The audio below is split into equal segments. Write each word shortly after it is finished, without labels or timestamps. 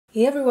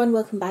Hey everyone,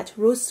 welcome back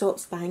to Rose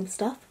Stops Buying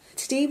Stuff.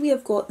 Today we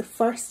have got the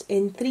first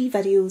in 3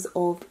 videos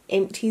of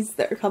empties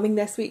that are coming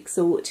this week.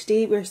 So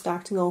today we're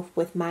starting off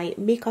with my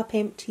makeup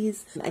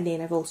empties, and then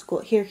I've also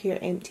got hair care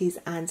empties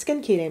and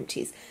skincare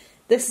empties.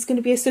 This is going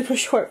to be a super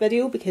short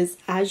video because,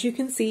 as you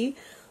can see,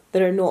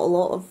 there are not a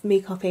lot of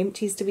makeup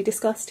empties to be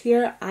discussed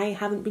here. I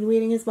haven't been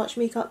wearing as much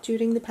makeup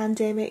during the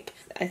pandemic.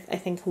 I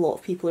think a lot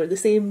of people are the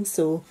same,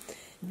 so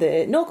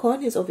the knock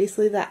on is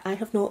obviously that I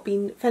have not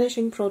been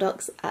finishing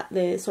products at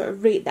the sort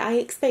of rate that I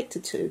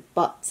expected to,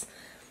 but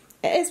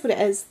it is what it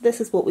is. This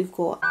is what we've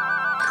got.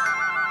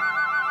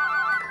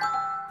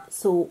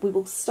 So we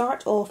will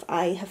start off.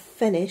 I have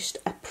finished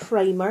a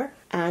primer,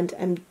 and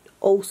I'm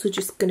also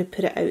just going to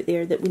put it out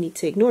there that we need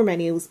to ignore my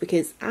nails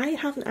because I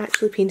haven't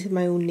actually painted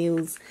my own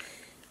nails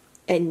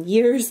in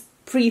years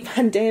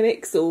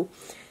pre-pandemic, so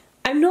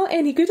I'm not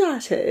any good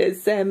at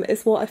it,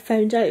 is what I've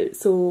found out.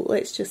 So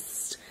let's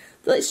just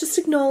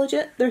acknowledge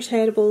it. They're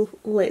terrible.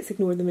 Let's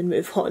ignore them and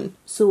move on.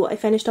 So I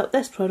finished up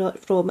this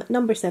product from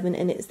number 7,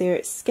 and it's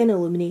their Skin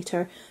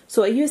Illuminator.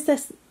 So I used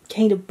this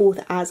kind of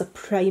both as a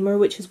primer,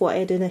 which is what I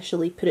had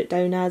initially put it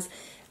down as,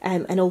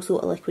 and also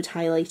a liquid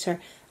highlighter.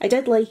 I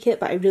did like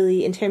it, but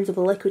in terms of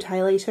a liquid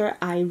highlighter,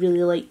 I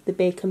really like the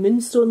Becca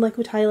Moonstone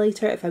liquid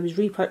highlighter. If I was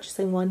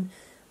repurchasing one,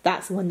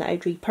 that's the one that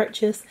I'd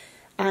repurchase.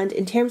 And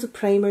in terms of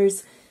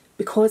primers,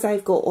 because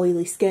I've got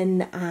oily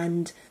skin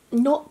and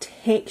not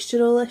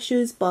textural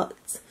issues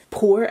but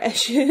pore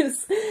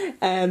issues,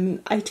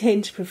 I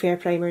tend to prefer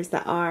primers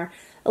that are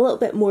a little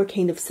bit more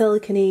kind of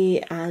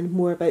silicone-y and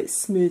more about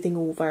smoothing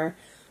over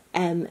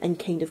and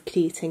kind of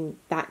creating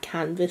that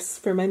canvas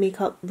for my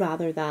makeup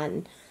rather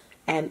than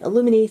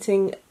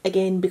illuminating.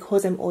 Again,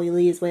 because I'm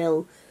oily as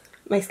well,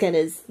 my skin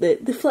is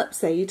the flip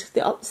side,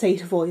 the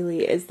upside of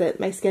oily is that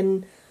my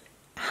skin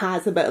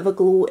has a bit of a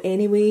glow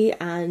anyway,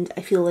 and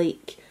I feel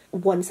like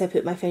once I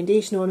put my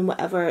foundation on and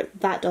whatever,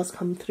 that does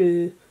come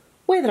through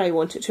whether I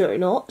want it to or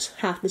not.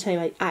 Half the time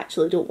I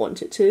actually don't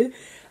want it to,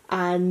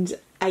 and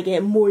I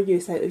get more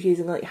use out of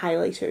using like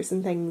highlighters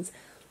and things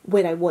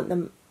when I want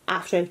them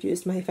after I've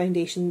used my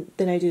foundation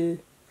than I do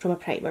from a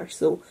primer.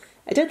 So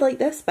I did like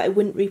this, but I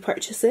wouldn't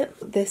repurchase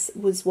it. This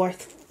was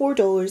worth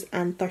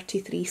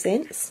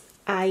 $4.33.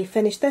 I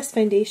finished this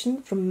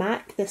foundation from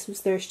MAC. This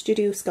was their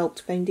Studio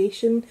Sculpt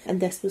foundation, and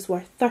this was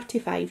worth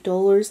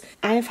 $35.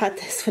 I have had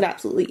this for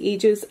absolutely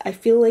ages. I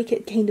feel like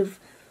it kind of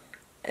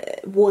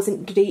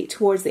wasn't great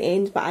towards the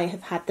end, but I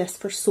have had this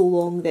for so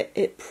long that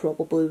it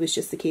probably was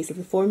just the case of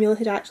the formula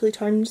had actually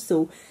turned.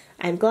 So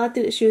I'm glad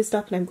that it's used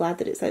up and I'm glad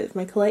that it's out of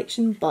my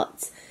collection,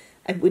 but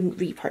I wouldn't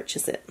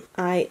repurchase it.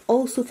 I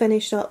also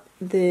finished up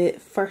the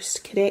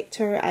first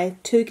corrector. I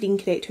have 2 green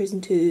correctors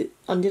and 2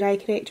 under eye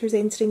correctors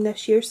entering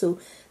this year, so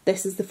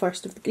this is the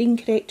first of the green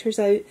correctors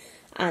out,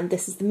 and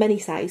this is the mini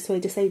size, so I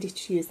decided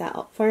to use that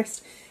up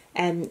first.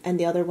 And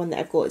the other one that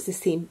I've got is the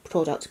same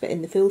product but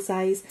in the full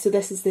size. So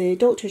this is the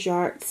Dr.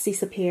 Jart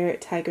Cisa Pear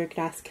Tiger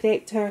Grass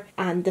Corrector,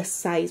 and this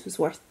size was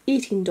worth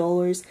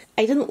 $18.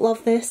 I didn't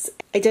love this.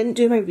 I didn't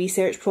do my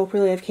research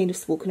properly. I've kind of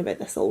spoken about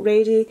this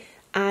already.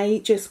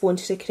 I just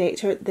wanted a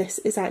corrector. This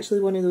is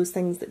actually one of those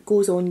things that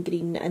goes on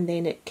green and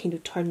then it kind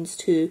of turns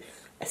to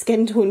a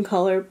skin tone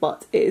colour,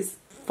 but it is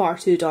far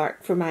too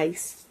dark for my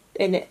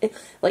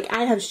like,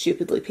 I have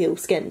stupidly pale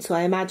skin, so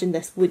I imagine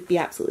this would be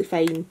absolutely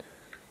fine,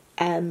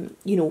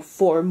 you know,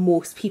 for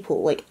most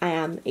people. Like, I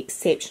am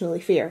exceptionally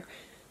fair,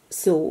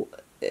 so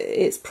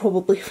it's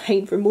probably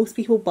fine for most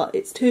people, but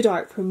it's too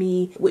dark for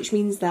me, which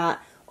means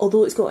that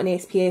although it's got an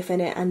SPF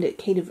in it and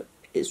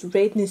it's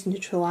redness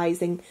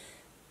neutralising,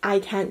 I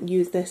can't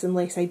use this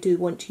unless I do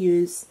want to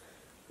use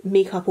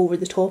makeup over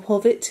the top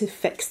of it to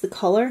fix the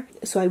colour,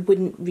 so I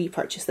wouldn't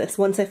repurchase this.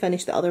 Once I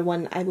finish the other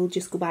one, I will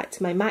just go back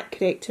to my MAC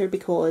corrector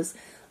because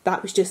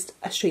that was just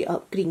a straight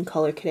up green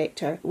colour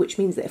corrector, which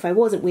means that if I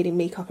wasn't wearing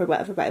makeup or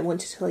whatever but I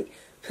wanted to like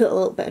put a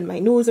little bit in my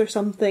nose or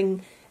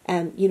something,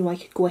 you know, I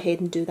could go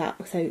ahead and do that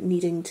without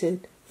needing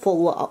to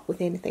follow it up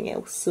with anything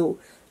else. So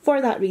for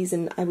that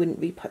reason, I wouldn't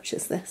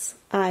repurchase this.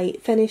 I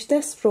finished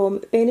this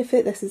from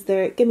Benefit. This is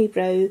their Gimme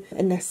Brow,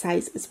 and this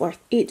size is worth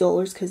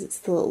 $8 because it's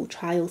the little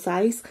trial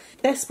size.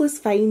 This was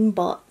fine,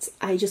 but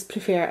I just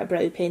prefer a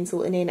brow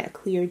pencil and then a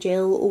clear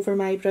gel over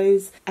my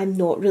brows. I'm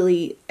not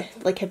really,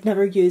 like, I've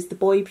never used the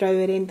boy brow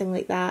or anything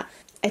like that.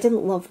 I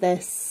didn't love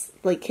this.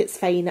 Like, it's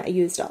fine, I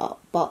used it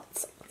up,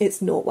 but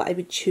it's not what I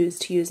would choose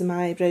to use in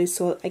my eyebrows,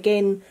 so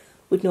again,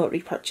 would not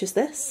repurchase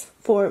this.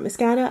 For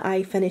mascara,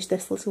 I finished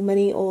this little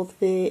mini of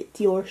the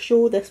Dior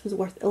Show. This was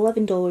worth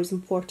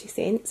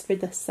 $11.40 for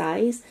this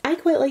size. I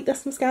quite like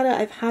this mascara.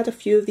 I've had a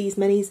few of these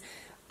minis.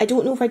 I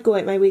don't know if I'd go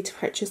out my way to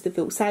purchase the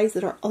full size.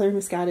 There are other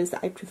mascaras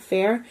that I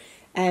prefer,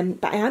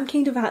 but I am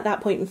kind of at that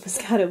point with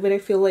mascara where I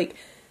feel like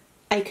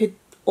I could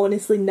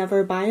honestly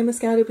never buy a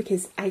mascara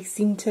because I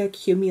seem to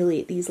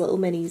accumulate these little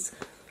minis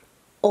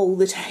all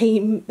the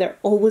time. They're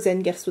always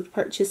in gifts with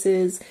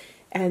purchases.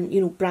 And,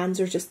 you know, brands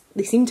are just,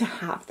 they seem to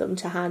have them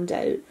to hand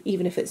out,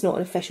 even if it's not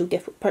an official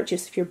gift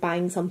purchase. If you're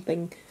buying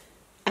something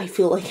I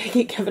feel like I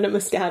get given a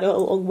mascara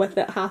along with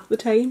it half the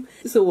time.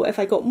 So if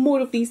I got more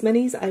of these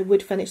minis, I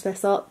would finish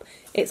this up.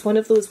 It's one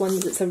of those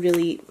ones that's a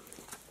really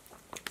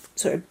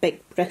sort of big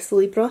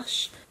bristly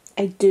brush.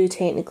 I do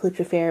technically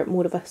prefer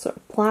more of a sort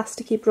of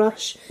plasticky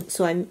brush,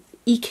 so I'm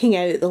eking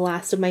out the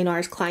last of my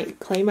NARS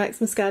Climax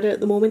mascara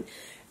at the moment,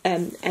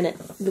 and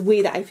the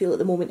way that I feel at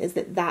the moment is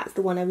that that's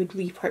the one I would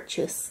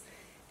repurchase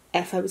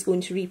if I was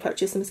going to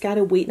repurchase the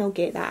mascara. Wait, and I'll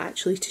get that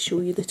actually to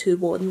show you the two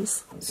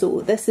ones.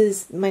 So this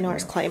is my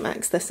NARS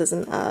Climax. This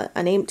isn't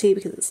an empty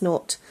because it's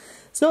not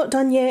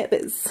done yet,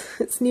 but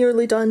it's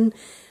nearly done.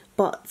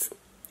 But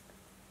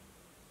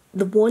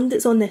the one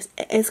that's on this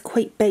is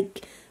quite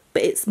big,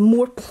 but it's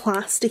more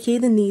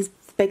plasticky than these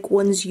big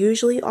ones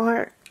usually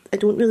are. I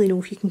don't really know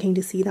if you can kind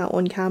of see that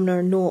on camera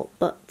or not,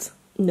 but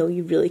no,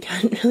 you really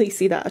can't really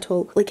see that at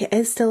all. Like, it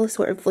is still a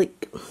sort of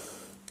like,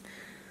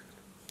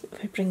 if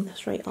I bring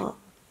this right up,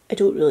 I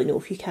don't really know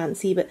if you can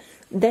see, but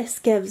this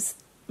gives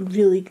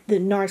really, the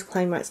NARS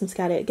Climax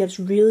mascara, it gives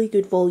really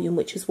good volume,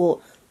 which is what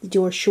the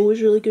Dior Show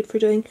is really good for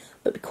doing.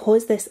 But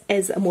because this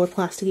is a more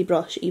plasticky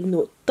brush, even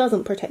though it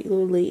doesn't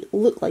particularly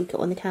look like it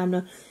on the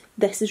camera,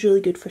 this is really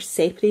good for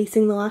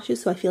separating the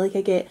lashes, so I feel like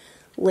I get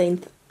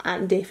length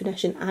and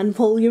definition and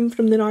volume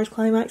from the NARS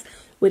Climax,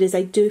 whereas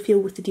I do feel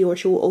with the Dior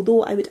Show,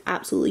 although I would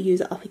absolutely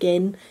use it up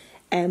again,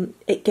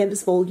 it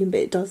gives volume, but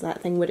it does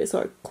that thing where it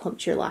sort of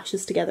clumps your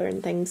lashes together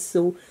and things.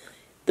 So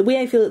the way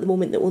I feel at the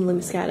moment, the only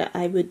mascara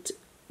I would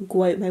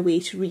go out my way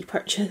to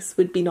repurchase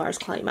would be NARS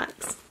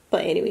Climax.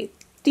 But anyway,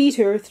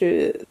 detour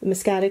through the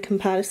mascara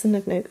comparison.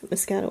 I've now got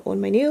mascara on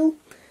my nail.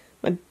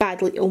 My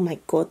badly, oh my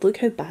god, look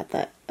how bad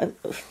that,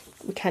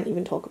 we can't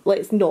even talk,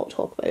 let's not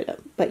talk about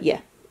it. But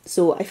yeah,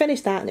 so I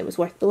finished that and it was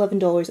worth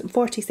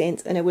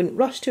 $11.40, and I wouldn't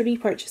rush to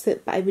repurchase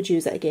it, but I would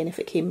use it again if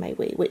it came my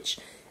way, which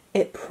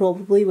it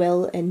probably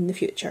will in the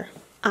future.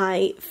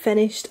 I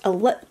finished a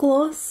lip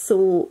gloss,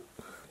 so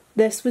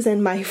this was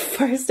in my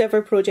first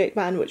ever project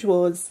ban, which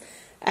was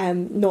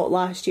not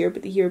last year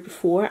but the year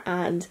before,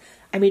 and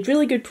I made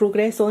really good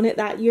progress on it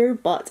that year,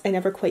 but I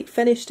never quite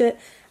finished it.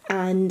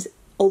 And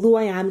although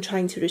I am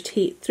trying to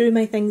rotate through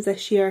my things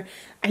this year,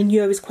 I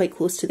knew I was quite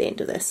close to the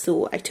end of this,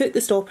 so I took the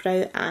stopper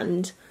out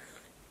and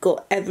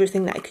got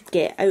everything that I could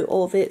get out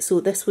of it. So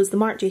this was the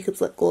Marc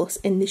Jacobs lip gloss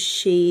in the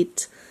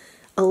shade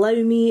Allow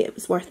Me. It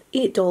was worth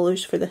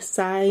 $8 for this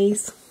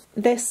size.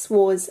 This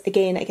was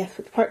again a gift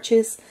with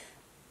purchase.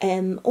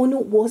 Oh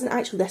no, it wasn't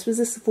actually, this was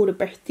a Sephora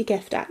birthday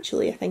gift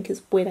actually, I think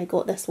is where I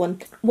got this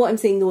one. What I'm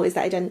saying though is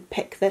that I didn't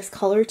pick this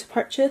colour to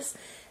purchase,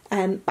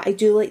 but I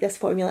do like this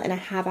formula, and I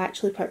have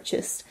actually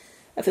purchased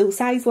a full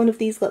size one of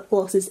these lip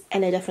glosses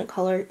in a different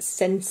colour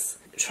since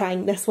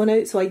trying this one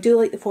out, so I do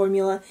like the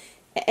formula.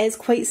 It is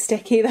quite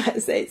sticky,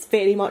 it's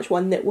very much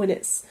one that when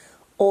it's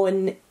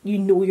on, you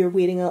know you're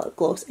wearing a lip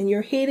gloss and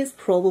your hair is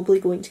probably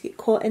going to get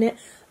caught in it,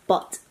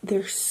 but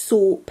they're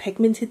so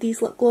pigmented,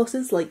 these lip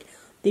glosses. Like,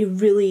 they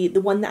really,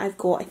 the one that I've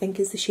got I think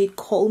is the shade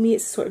Call Me.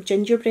 It's a sort of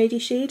gingerbready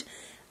shade,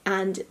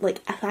 and like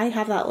if I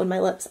have that on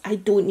my lips, I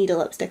don't need a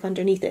lipstick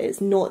underneath it.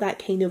 It's not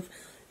that kind of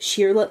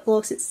sheer lip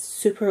gloss, it's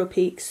super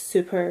opaque,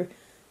 super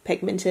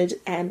pigmented,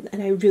 and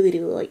I really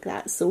like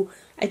that. So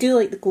I do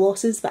like the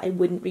glosses, but I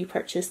wouldn't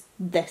repurchase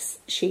this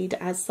shade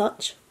as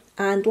such.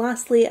 And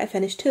lastly, I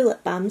finished two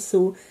lip balms.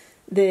 So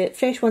the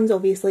fresh one's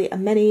obviously a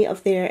mini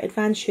of their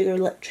Advanced Sugar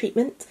Lip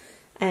Treatment,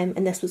 and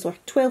this was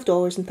worth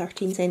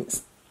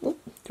 $12.13. Oh,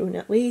 throwing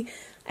it away.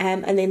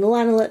 And then the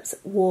Lana Lips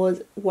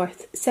was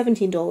worth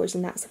 $17,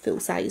 and that's a full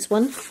size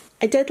one.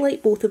 I did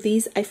like both of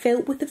these. I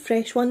felt with the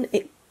fresh one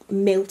it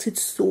melted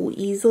so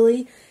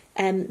easily,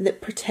 that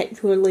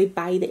particularly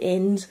by the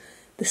end,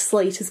 the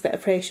slightest bit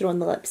of pressure on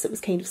the lips, it was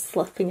kind of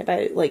slipping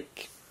about,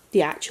 like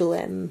the actual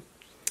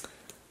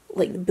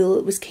like the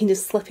bullet was kind of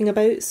slipping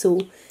about, so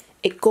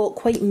it got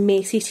quite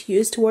messy to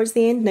use towards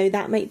the end. Now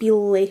that might be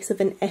less of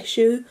an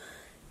issue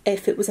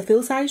if it was a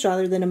full size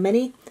rather than a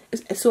mini,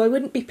 so I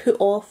wouldn't be put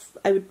off.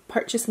 I would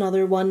purchase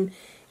another one,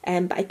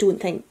 but I don't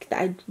think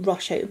that I'd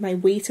rush out of my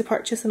way to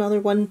purchase another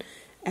one.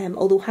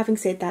 Although having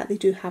said that, they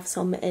do have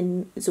some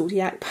in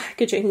Zodiac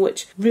packaging,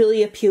 which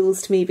really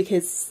appeals to me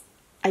because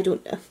I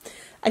don't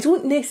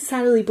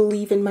necessarily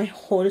believe in my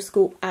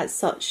horoscope as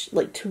such,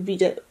 like to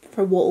read it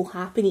for what will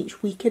happen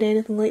each week or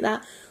anything like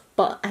that,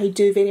 but I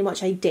do very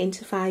much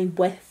identify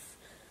with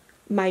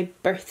my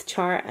birth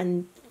chart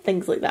and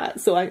things like that,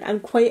 so I'm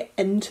quite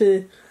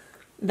into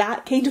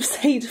that kind of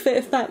side of it,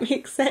 if that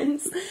makes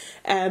sense.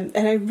 And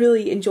I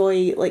really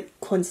enjoy like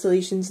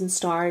constellations and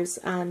stars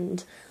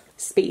and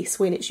space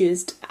when it's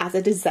used as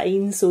a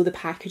design, so the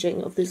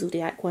packaging of the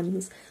Zodiac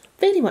ones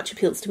very much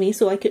appeals to me,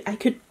 so I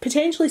could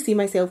potentially see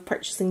myself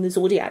purchasing the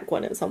Zodiac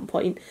one at some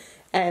point,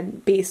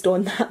 based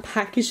on that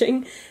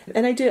packaging.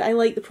 And I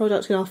like the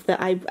product enough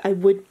that I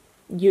would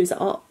use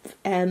it up.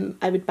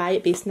 I would buy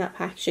it based on that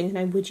packaging and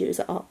I would use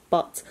it up,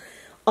 but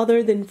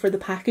other than for the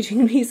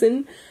packaging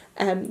reason,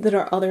 there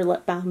are other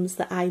lip balms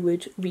that I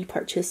would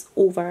repurchase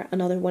over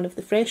another one of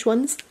the fresh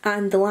ones,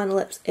 and the Lana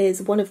Lips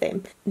is one of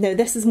them. Now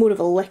this is more of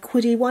a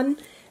liquidy one,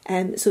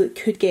 so it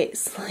could get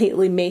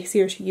slightly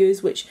messier to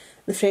use, which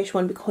the fresh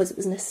one, because it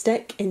was in a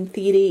stick, in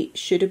theory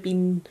should have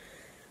been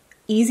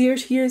easier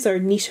to use or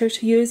neater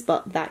to use,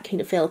 but that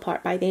kind of fell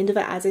apart by the end of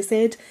it, as I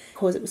said,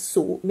 because it was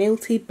so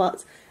melty.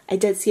 But I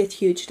did see a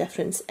huge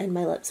difference in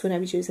my lips when I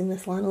was using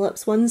this Lana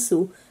Lips one,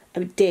 so I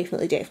would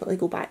definitely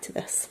go back to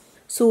this.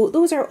 So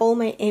those are all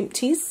my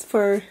empties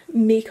for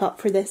makeup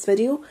for this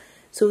video.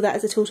 So that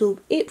is a total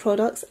of 8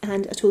 products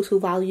and a total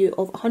value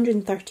of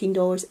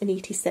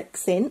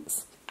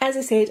 $113.86. As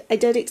I said, I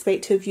did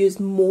expect to have used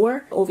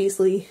more.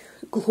 Obviously,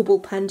 global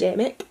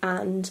pandemic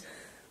and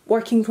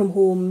working from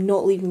home,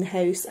 not leaving the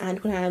house, and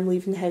when I am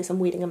leaving the house I'm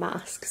wearing a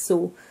mask,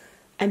 so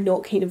I'm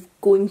not kind of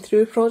going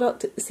through a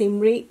product at the same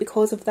rate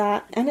because of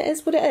that. And it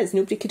is what it is,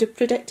 nobody could have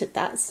predicted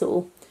that.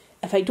 So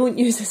if I don't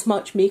use as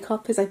much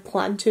makeup as I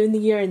plan to in the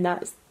year, and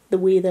that's the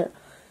way that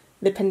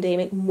the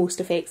pandemic most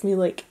affects me,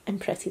 like, I'm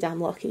pretty damn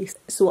lucky.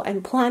 So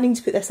I'm planning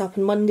to put this up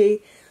on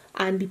Monday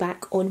and be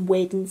back on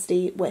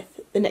Wednesday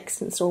with the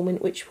next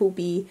instalment, which will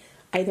be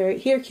either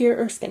hair care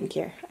or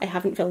skincare. I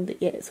haven't filmed it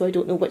yet, so I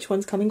don't know which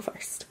one's coming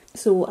first.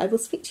 So I will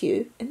speak to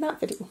you in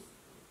that video.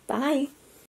 Bye!